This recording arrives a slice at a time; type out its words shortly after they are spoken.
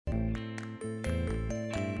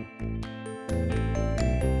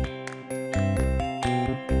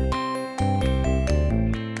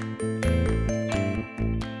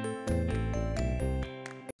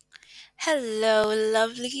Hello,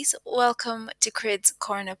 lovelies. Welcome to Crid's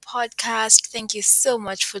Corner podcast. Thank you so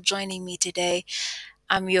much for joining me today.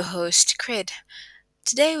 I'm your host, Crid.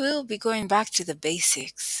 Today we'll be going back to the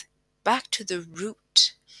basics, back to the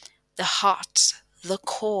root, the heart, the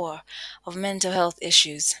core of mental health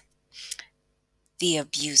issues, the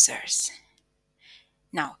abusers.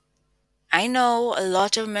 Now, I know a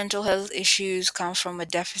lot of mental health issues come from a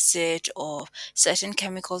deficit of certain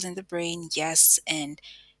chemicals in the brain, yes, and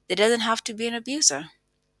there doesn't have to be an abuser.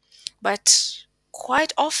 But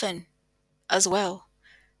quite often as well,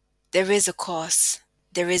 there is a cause,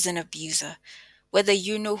 there is an abuser. Whether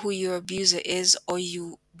you know who your abuser is or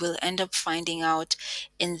you will end up finding out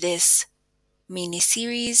in this mini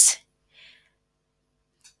series,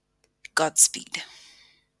 Godspeed.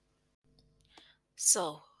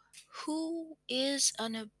 So, who is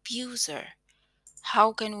an abuser?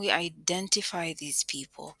 How can we identify these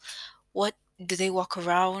people? What do they walk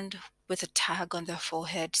around with a tag on their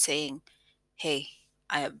forehead saying, "Hey,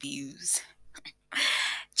 I abuse.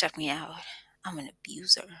 Check me out. I'm an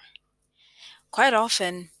abuser." Quite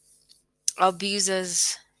often,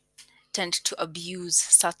 abusers tend to abuse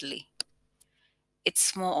subtly.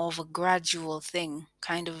 It's more of a gradual thing,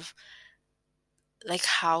 kind of like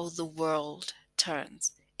how the world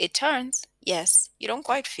turns. It turns, yes, you don't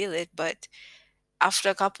quite feel it, but after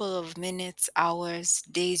a couple of minutes, hours,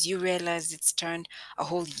 days, you realize it's turned a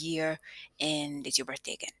whole year and it's your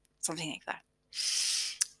birthday again, something like that.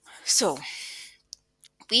 So,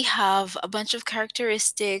 we have a bunch of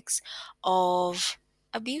characteristics of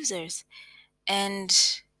abusers,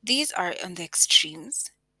 and these are on the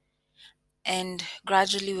extremes. And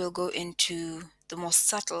gradually we'll go into the more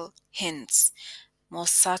subtle hints, more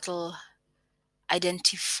subtle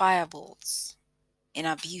identifiables in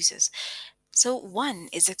abusers. So one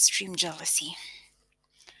is extreme jealousy.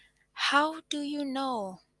 How do you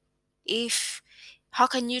know if, how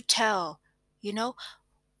can you tell, you know,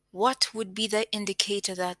 what would be the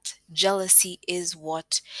indicator that jealousy is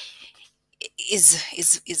what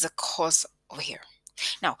is a cause over here?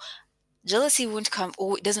 Now, jealousy won't come,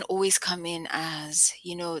 or it doesn't always come in as,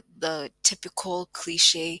 the typical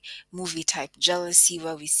cliche movie type jealousy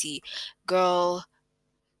where we see girl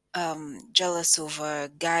jealous over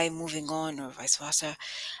guy moving on or vice versa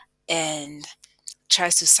and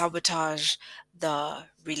tries to sabotage the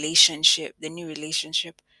new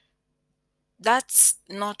relationship. That's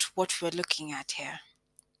not what we're looking at here.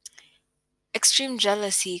 Extreme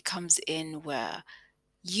jealousy comes in where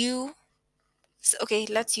okay,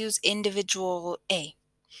 let's use individual A.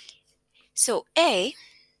 So A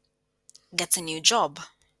gets a new job,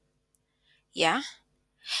 yeah?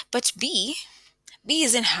 But B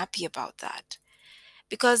isn't happy about that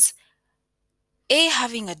because A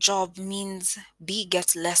having a job means B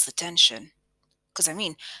gets less attention. Because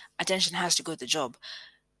attention has to go to the job.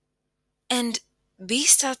 And B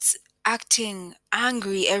starts acting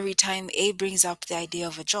angry every time A brings up the idea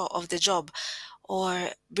of the job,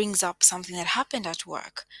 or brings up something that happened at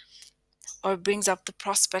work, or brings up the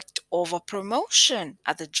prospect of a promotion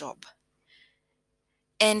at the job.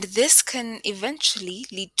 And this can eventually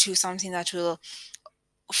lead to something that will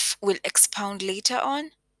expound later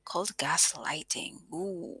on, called gaslighting.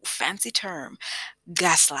 Ooh, fancy term,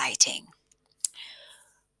 gaslighting.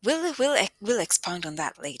 We'll expound on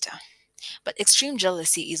that later. But extreme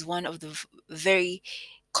jealousy is one of the very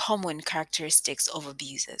common characteristics of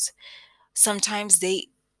abusers. Sometimes they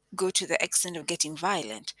go to the extent of getting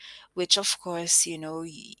violent, which of course,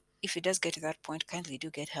 if it does get to that point, kindly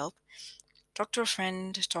do get help. Talk to a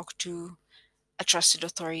friend, talk to a trusted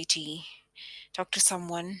authority, talk to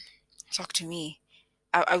someone, talk to me.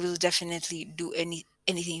 I will definitely do anything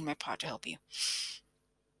in my power to help you.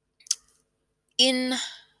 In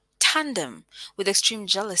tandem with extreme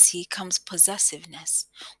jealousy comes possessiveness,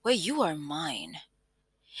 where you are mine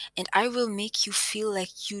and I will make you feel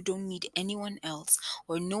like you don't need anyone else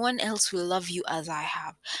or no one else will love you as I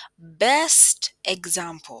have. Best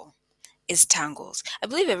example is Tangles. I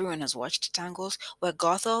believe everyone has watched Tangles, where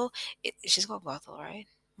Gothel, she's called Gothel, right?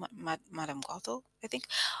 Madame Gothel, I think,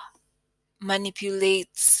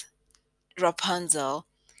 manipulates Rapunzel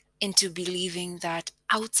into believing that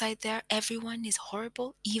outside there everyone is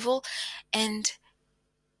horrible, evil, and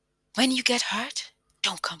when you get hurt,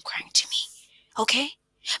 don't come crying to me, okay?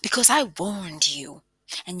 Because I warned you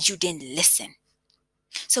and you didn't listen.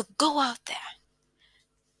 So go out there.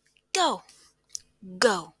 Go.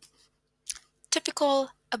 Go.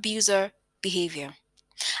 Typical abuser behavior.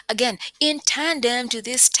 Again, in tandem to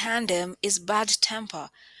this tandem is bad temper.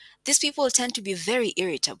 These people tend to be very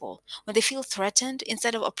irritable. When they feel threatened,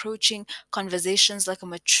 instead of approaching conversations like a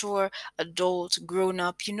mature adult, grown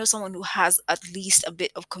up, someone who has at least a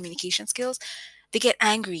bit of communication skills, they get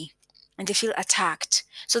angry and they feel attacked.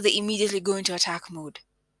 So they immediately go into attack mode,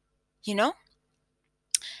 you know?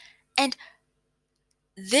 And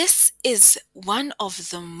this is one of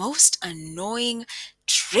the most annoying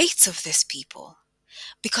traits of these people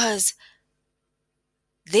because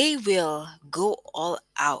they will go all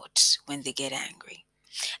out when they get angry.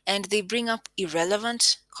 And they bring up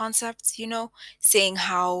irrelevant concepts, saying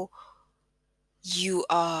how you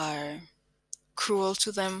are cruel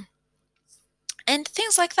to them and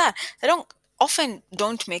things like that. They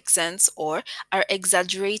don't make sense or are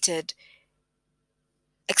exaggerated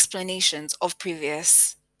explanations of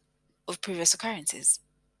previous occurrences.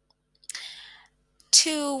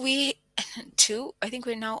 Two, two, I think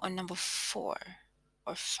we're now on number 4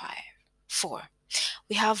 or 5. 4.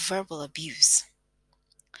 We have verbal abuse.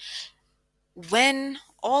 When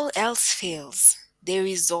all else fails, they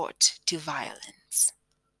resort to violence.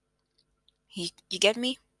 You get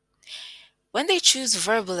me? When they choose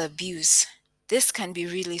verbal abuse, this can be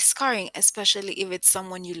really scarring, especially if it's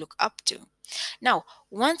someone you look up to. Now,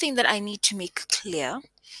 one thing that I need to make clear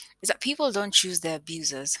is that people don't choose their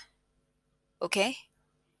abusers, okay?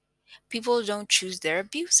 People don't choose their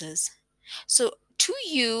abusers. So, to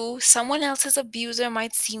you, someone else's abuser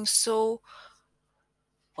might seem so,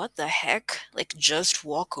 what the heck? Like, just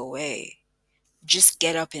walk away, just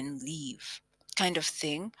get up and leave, kind of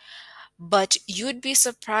thing. But you'd be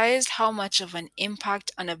surprised how much of an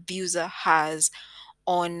impact an abuser has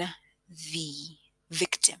on the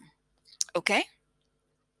victim. Okay?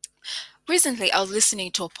 Recently, I was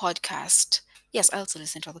listening to a podcast. Yes, I also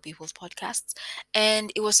listen to other people's podcasts.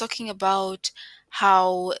 And it was talking about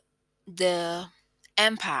how the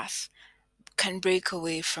empath can break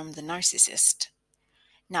away from the narcissist.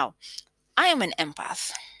 Now, I am an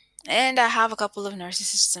empath and I have a couple of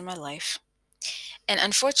narcissists in my life. And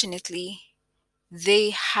unfortunately,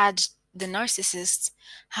 the narcissists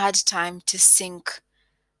had time to sink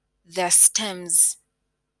their stems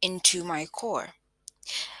into my core,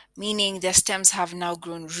 meaning their stems have now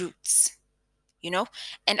grown roots,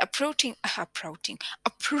 and uprooting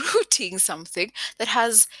something that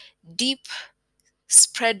has deep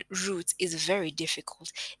spread roots is very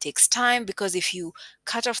difficult. It takes time because if you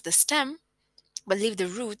cut off the stem but leave the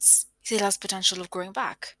roots, it still has potential of growing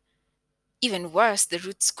back. Even worse, the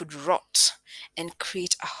roots could rot and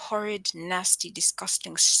create a horrid, nasty,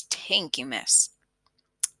 disgusting, stinky mess.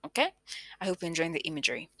 Okay? I hope you're enjoying the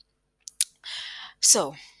imagery.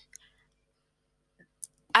 So,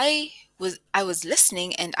 I was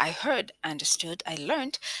listening and I understood, I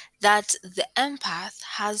learned that the empath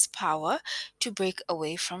has power to break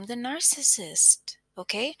away from the narcissist.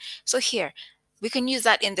 Okay? So here, we can use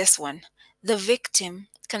that in this one. The victim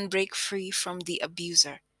can break free from the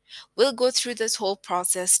abuser. We'll go through this whole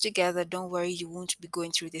process together. Don't worry, you won't be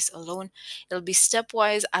going through this alone. It'll be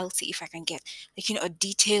stepwise. I'll see if I can get a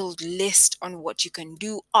detailed list on what you can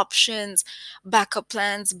do, options, backup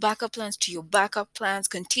plans to your backup plans,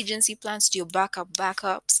 contingency plans to your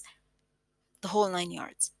backups, the whole 9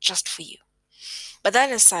 yards, just for you. But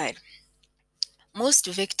that aside, most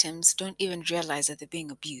victims don't even realize that they're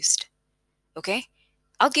being abused. Okay?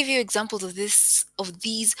 I'll give you examples of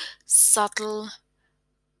these subtle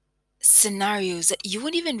scenarios that you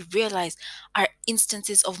wouldn't even realize are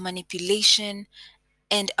instances of manipulation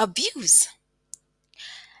and abuse.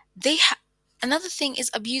 Another thing is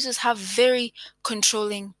abusers have very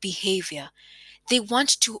controlling behavior. They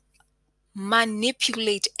want to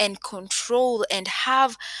manipulate and control and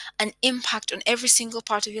have an impact on every single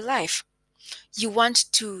part of your life. You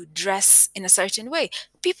want to dress in a certain way.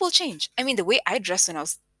 People change. I mean, the way I dressed when I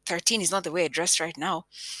was 13 is not the way I dress right now.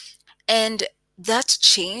 And that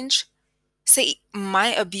change, say my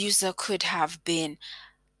abuser could have been,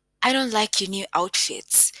 I don't like your new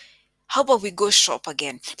outfits. How about we go shop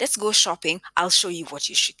again? Let's go shopping. I'll show you what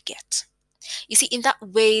you should get. You see, in that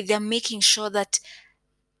way, they're making sure that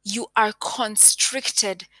you are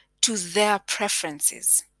constricted to their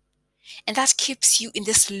preferences. And that keeps you in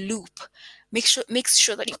this loop. Makes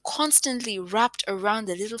sure that you're constantly wrapped around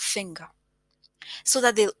the little finger, so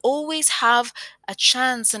that they'll always have a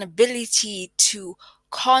chance and ability to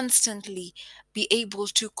constantly be able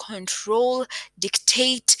to control,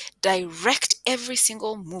 dictate, direct every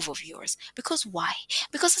single move of yours. Because why?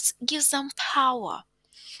 Because it gives them power.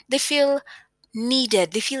 They feel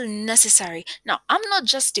needed, they feel necessary. Now, I'm not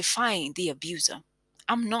justifying the abuser.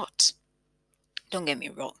 I'm not. Don't get me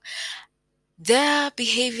wrong. Their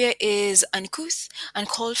behavior is uncouth,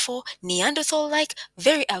 uncalled for, Neanderthal like,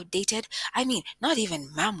 very outdated. I mean, not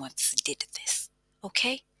even mammoths did this.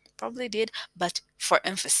 Okay? Probably did, but for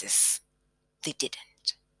emphasis, they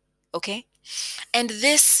didn't. Okay? And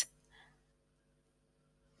this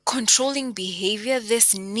controlling behavior,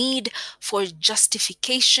 this need for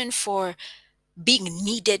justification, for being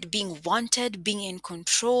needed, being wanted, being in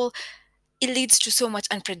control, it leads to so much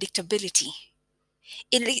unpredictability.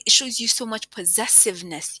 It shows you so much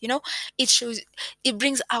possessiveness, it shows, it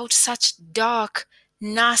brings out such dark,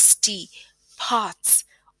 nasty parts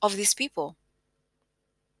of these people.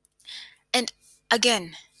 And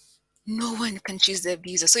again, no one can choose the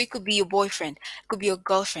abuser. So it could be your boyfriend, it could be your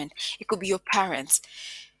girlfriend, it could be your parents,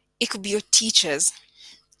 it could be your teachers,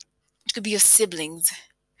 it could be your siblings.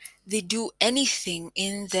 They do anything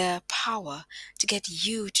in their power to get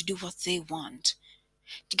you to do what they want,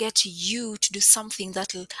 to get you to do something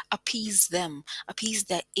that'll appease them, appease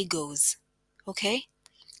their egos. Okay?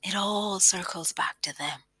 It all circles back to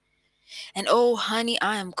them. And oh, honey,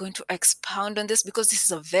 I am going to expound on this because this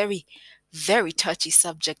is a very, very touchy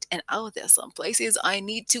subject. And oh, there's some places I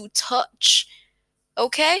need to touch.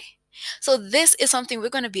 Okay? So, this is something we're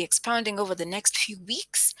going to be expounding over the next few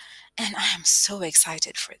weeks. And I am so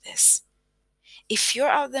excited for this. If you're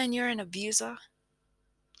out there and you're an abuser,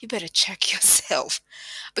 you better check yourself.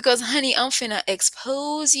 Because, honey, I'm finna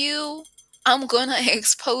expose you. I'm gonna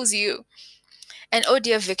expose you. And oh,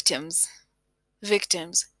 dear victims,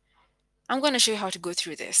 I'm gonna show you how to go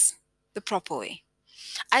through this the proper way.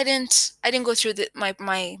 I didn't go through my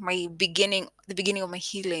beginning, the beginning of my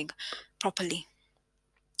healing properly.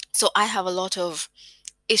 So I have a lot of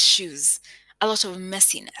issues, a lot of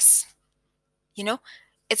messiness. You know,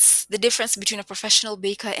 it's the difference between a professional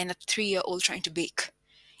baker and a 3-year-old trying to bake.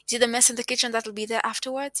 See the mess in the kitchen that'll be there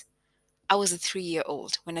afterwards? I was a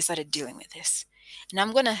 3-year-old when I started dealing with this. And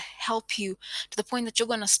I'm going to help you to the point that you're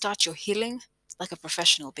going to start your healing like a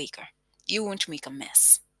professional baker. You won't make a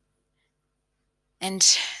mess.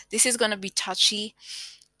 And this is going to be touchy.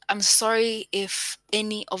 I'm sorry if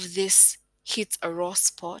any of this hits a raw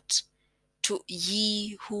spot to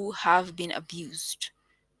ye who have been abused.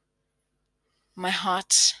 My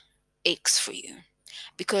heart aches for you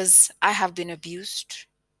because I have been abused.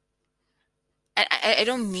 I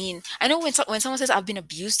don't mean, I know when someone says I've been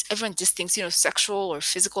abused, everyone just thinks, sexual or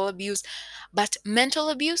physical abuse, but mental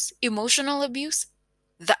abuse, emotional abuse,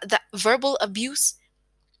 that verbal abuse,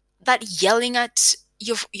 that yelling at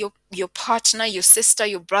your partner, your sister,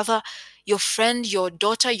 your brother, your friend, your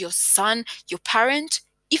daughter, your son, your parent,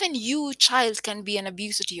 even you, child, can be an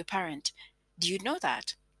abuser to your parent. Do you know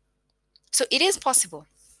that? So it is possible.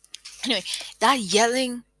 Anyway, that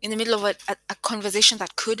yelling in the middle of a conversation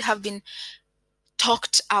that could have been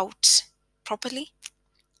talked out properly,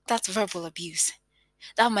 that's verbal abuse.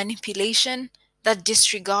 That manipulation, that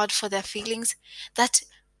disregard for their feelings, that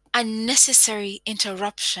unnecessary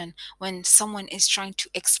interruption when someone is trying to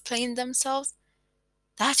explain themselves,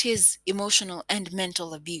 that is emotional and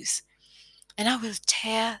mental abuse. And I will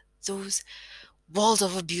tear those walls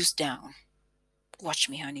of abuse down. Watch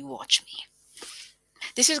me, honey, watch me.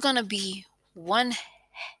 This is going to be one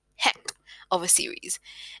heck of a series,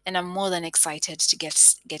 and I'm more than excited to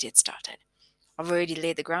get it started. I've already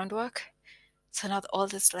laid the groundwork. So now all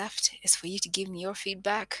that's left is for you to give me your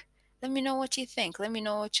feedback. Let me know what you think. Let me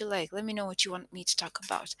know what you like. Let me know what you want me to talk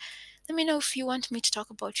about. Let me know if you want me to talk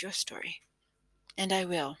about your story. And I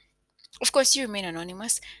will. Of course, you remain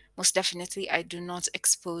anonymous. Most definitely, I do not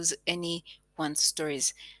expose anyone's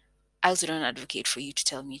stories. I also don't advocate for you to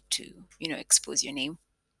tell me to, expose your name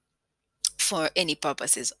for any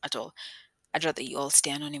purposes at all. I'd rather you all stay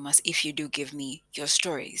anonymous if you do give me your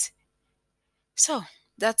stories. So,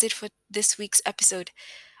 that's it for this week's episode.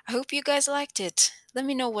 I hope you guys liked it. Let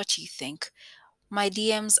me know what you think. My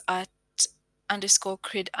DMs at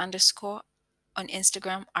 _crid_ on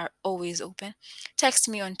Instagram are always open. Text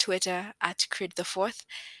me on Twitter at crid4th,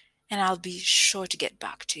 and I'll be sure to get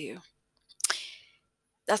back to you.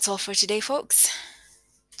 That's all for today, folks.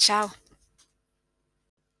 Ciao.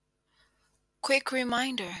 Quick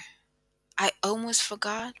reminder. I almost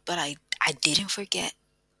forgot, but I didn't forget.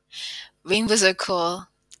 Rainbows are cool,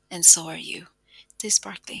 and so are you. Stay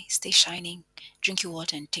sparkly, stay shining, drink your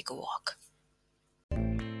water, and take a walk.